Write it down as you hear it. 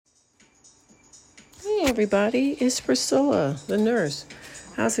everybody. It's Priscilla, the nurse.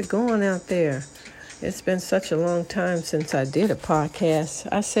 How's it going out there? It's been such a long time since I did a podcast.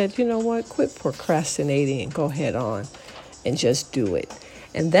 I said, you know what? Quit procrastinating and go head on and just do it.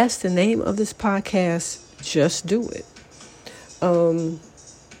 And that's the name of this podcast, Just Do It. I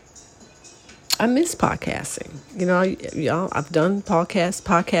miss podcasting. I've done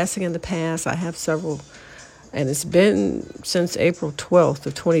podcasting in the past. I have several. And it's been since April 12th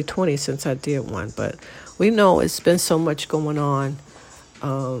of 2020 since I did one. But we know it's been so much going on.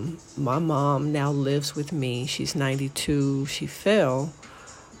 My mom now lives with me. She's 92. She fell.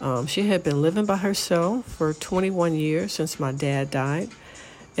 She had been living by herself for 21 years since my dad died.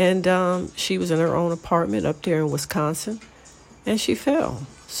 And she was in her own apartment up there in Wisconsin. And she fell.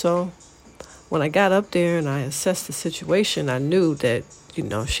 So when I got up there and I assessed the situation, I knew that,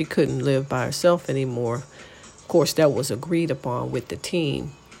 she couldn't live by herself anymore. Of course, that was agreed upon with the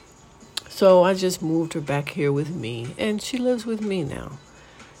team. So I just moved her back here with me, and she lives with me now.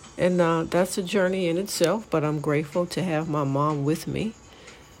 And that's a journey in itself, but I'm grateful to have my mom with me.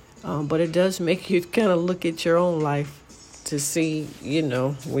 But it does make you kind of look at your own life to see,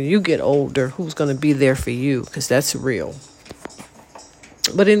 when you get older, who's going to be there for you, because that's real.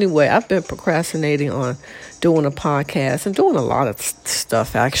 But anyway, I've been procrastinating on doing a podcast and doing a lot of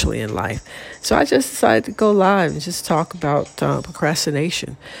stuff actually in life. So I just decided to go live and just talk about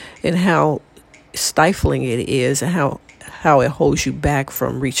procrastination and how stifling it is and how it holds you back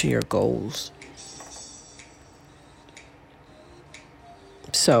from reaching your goals.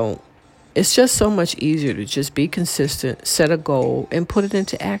 So it's just so much easier to just be consistent, set a goal, and put it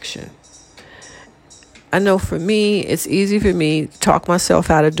into action. I know for me, it's easy for me to talk myself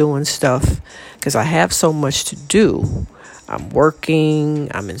out of doing stuff because I have so much to do. I'm working,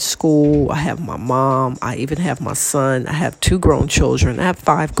 I'm in school, I have my mom, I even have my son, I have 2 grown children, I have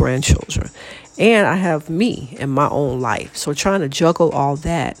 5 grandchildren, and I have me in my own life. So trying to juggle all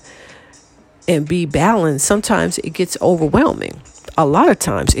that and be balanced, sometimes it gets overwhelming. A lot of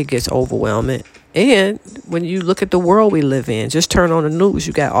times it gets overwhelming. And when you look at the world we live in, just turn on the news,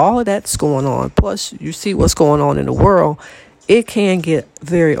 you got all of that's going on. Plus, you see what's going on in the world. It can get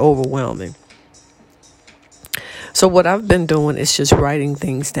very overwhelming. So what I've been doing is just writing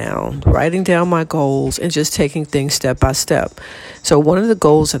down my goals and just taking things step by step. So one of the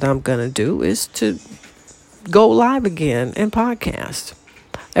goals that I'm going to do is to go live again and podcast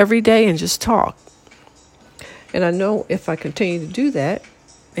every day and just talk. And I know if I continue to do that,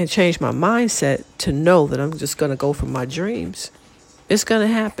 and change my mindset to know that I'm just going to go for my dreams, it's going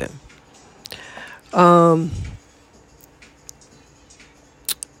to happen. I'm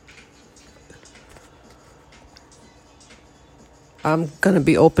going to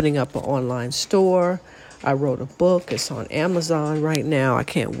be opening up an online store. I wrote a book. It's on Amazon right now. I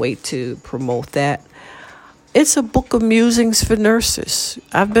can't wait to promote that. It's a book of musings for nurses.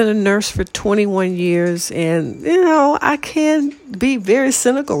 I've been a nurse for 21 years, and, I can be very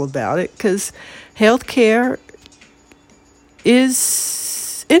cynical about it because healthcare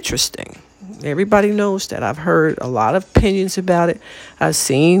is interesting. Everybody knows that. I've heard a lot of opinions about it. I've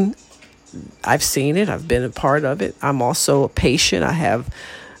seen it. I've been a part of it. I'm also a patient. I have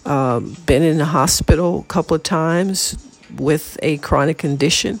been in the hospital a couple of times with a chronic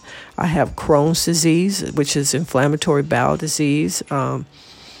condition. I have Crohn's disease, which is inflammatory bowel disease.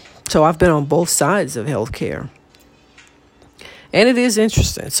 So I've been on both sides of healthcare. And it is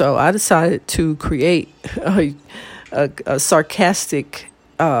interesting. So I decided to create a sarcastic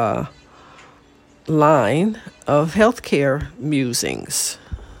line of healthcare musings.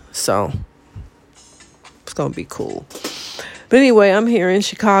 So it's going to be cool. But anyway, I'm here in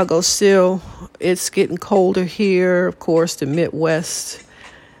Chicago still. It's getting colder here, of course, the Midwest.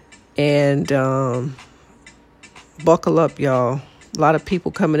 And buckle up, y'all. A lot of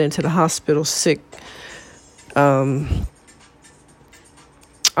people coming into the hospital sick. I'm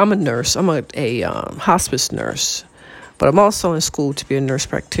a nurse. I'm a hospice nurse. But I'm also in school to be a nurse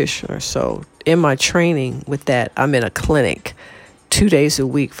practitioner. So in my training with that, I'm in a clinic 2 days a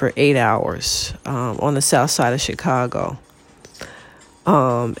week for 8 hours on the south side of Chicago.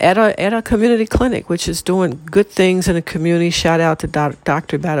 At a community clinic, which is doing good things in the community. Shout out to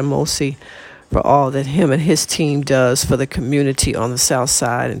Dr. Badamosi for all that him and his team does for the community on the south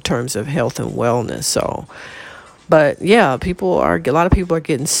side in terms of health and wellness. So, but yeah, a lot of people are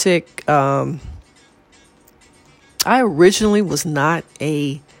getting sick. I originally was not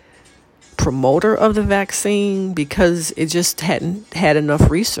a promoter of the vaccine because it just hadn't had enough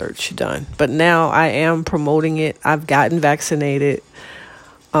research done. But now I am promoting it. I've gotten vaccinated.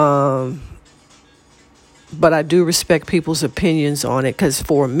 But I do respect people's opinions on it, because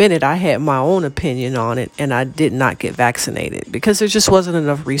for a minute I had my own opinion on it and I did not get vaccinated because there just wasn't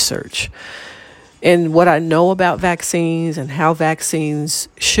enough research. And what I know about vaccines and how vaccines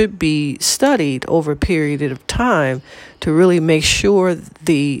should be studied over a period of time to really make sure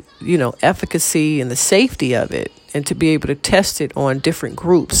the, efficacy and the safety of it, and to be able to test it on different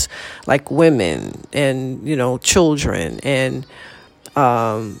groups like women and, children and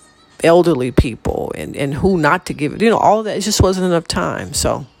elderly people and who not to give it, all of that. It just wasn't enough time.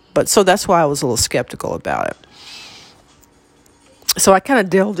 So that's why I was a little skeptical about it. So I kind of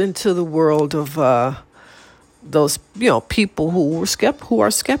delved into the world of those, people who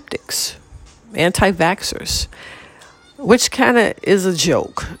are skeptics, anti-vaxxers, which kind of is a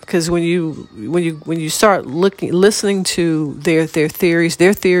joke, because when you start listening to their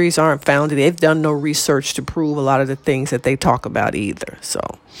theories aren't founded. They've done no research to prove a lot of the things that they talk about either. So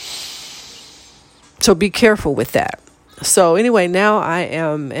be careful with that. So anyway, now I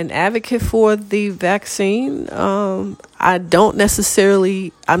am an advocate for the vaccine. I don't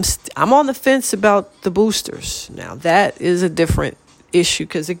necessarily, I'm on the fence about the boosters. Now that is a different issue,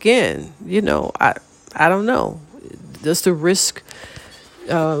 because again, I don't know. Does the risk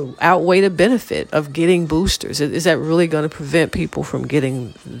outweigh the benefit of getting boosters? Is that really going to prevent people from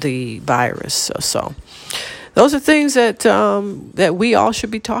getting the virus? So those are things that we all should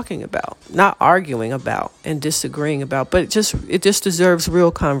be talking about, not arguing about and disagreeing about, but it just deserves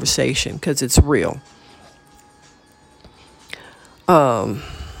real conversation, because it's real.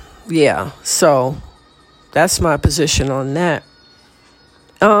 Yeah, so that's my position on that.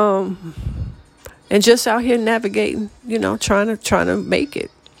 And just out here navigating, trying to make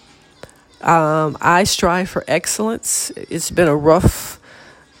it. I strive for excellence. It's been a rough,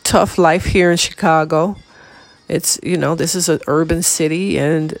 tough life here in Chicago. It's, this is an urban city,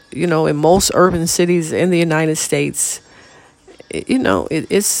 and, in most urban cities in the United States,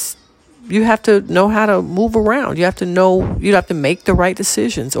 it's, you have to know how to move around. You have to make the right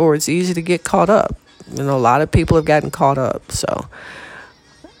decisions, or it's easy to get caught up. A lot of people have gotten caught up. So,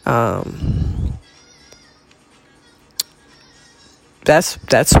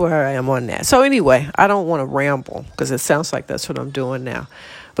 that's where I am on that. So anyway, I don't want to ramble, because it sounds like that's what I'm doing now.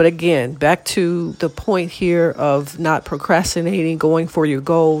 But again, back to the point here of not procrastinating, going for your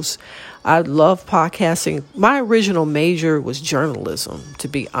goals. I love podcasting. My original major was journalism, to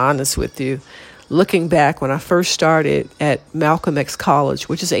be honest with you. Looking back, when I first started at Malcolm X College,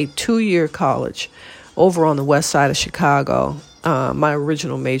 which is a 2-year college over on the west side of Chicago, my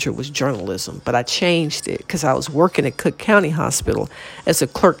original major was journalism, but I changed it because I was working at Cook County Hospital as a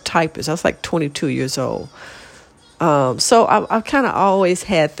clerk typist. I was like 22 years old. So I've kind of always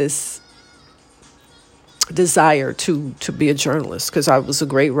had this desire to be a journalist, because I was a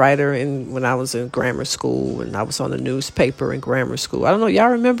great writer when I was in grammar school, and I was on the newspaper in grammar school. I don't know, y'all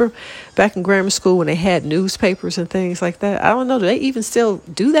remember back in grammar school when they had newspapers and things like that? I don't know, do they even still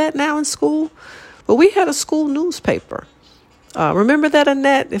do that now in school? But we had a school newspaper. Remember that,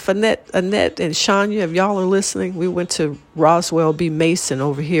 Annette? If Annette and Shania, if y'all are listening, we went to Roswell B. Mason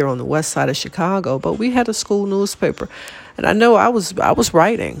over here on the west side of Chicago, but we had a school newspaper, and I know I was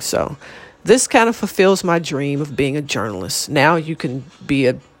writing. So this kind of fulfills my dream of being a journalist. Now you can be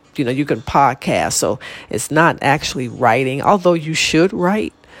you can podcast, so it's not actually writing, although you should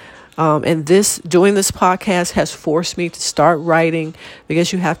write. And doing this podcast has forced me to start writing,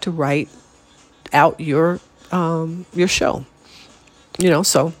 because you have to write out your show.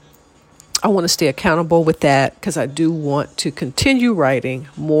 So I want to stay accountable with that, because I do want to continue writing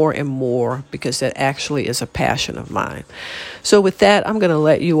more and more, because that actually is a passion of mine. So with that, I'm going to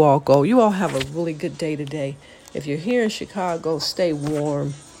let you all go. You all have a really good day today. If you're here in Chicago, stay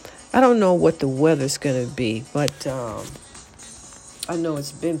warm. I don't know what the weather's going to be, but I know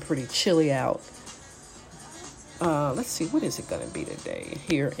it's been pretty chilly out. Let's see, what is it going to be today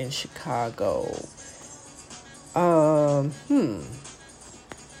here in Chicago?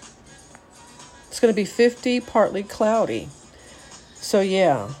 It's going to be 50, partly cloudy. So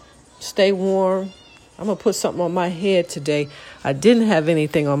yeah, stay warm. I'm going to put something on my head today. I didn't have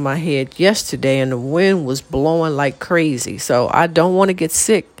anything on my head yesterday, and the wind was blowing like crazy. So I don't want to get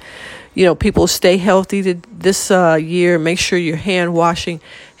sick. People stay healthy this year. Make sure you're hand washing.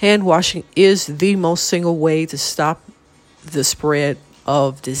 Hand washing is the most single way to stop the spread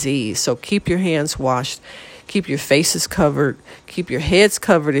of disease. So keep your hands washed. Keep your faces covered. Keep your heads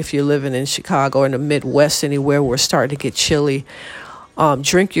covered if you're living in Chicago or in the Midwest, anywhere where it's starting to get chilly.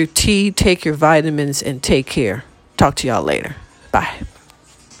 Drink your tea, take your vitamins, and take care. Talk to y'all later. Bye.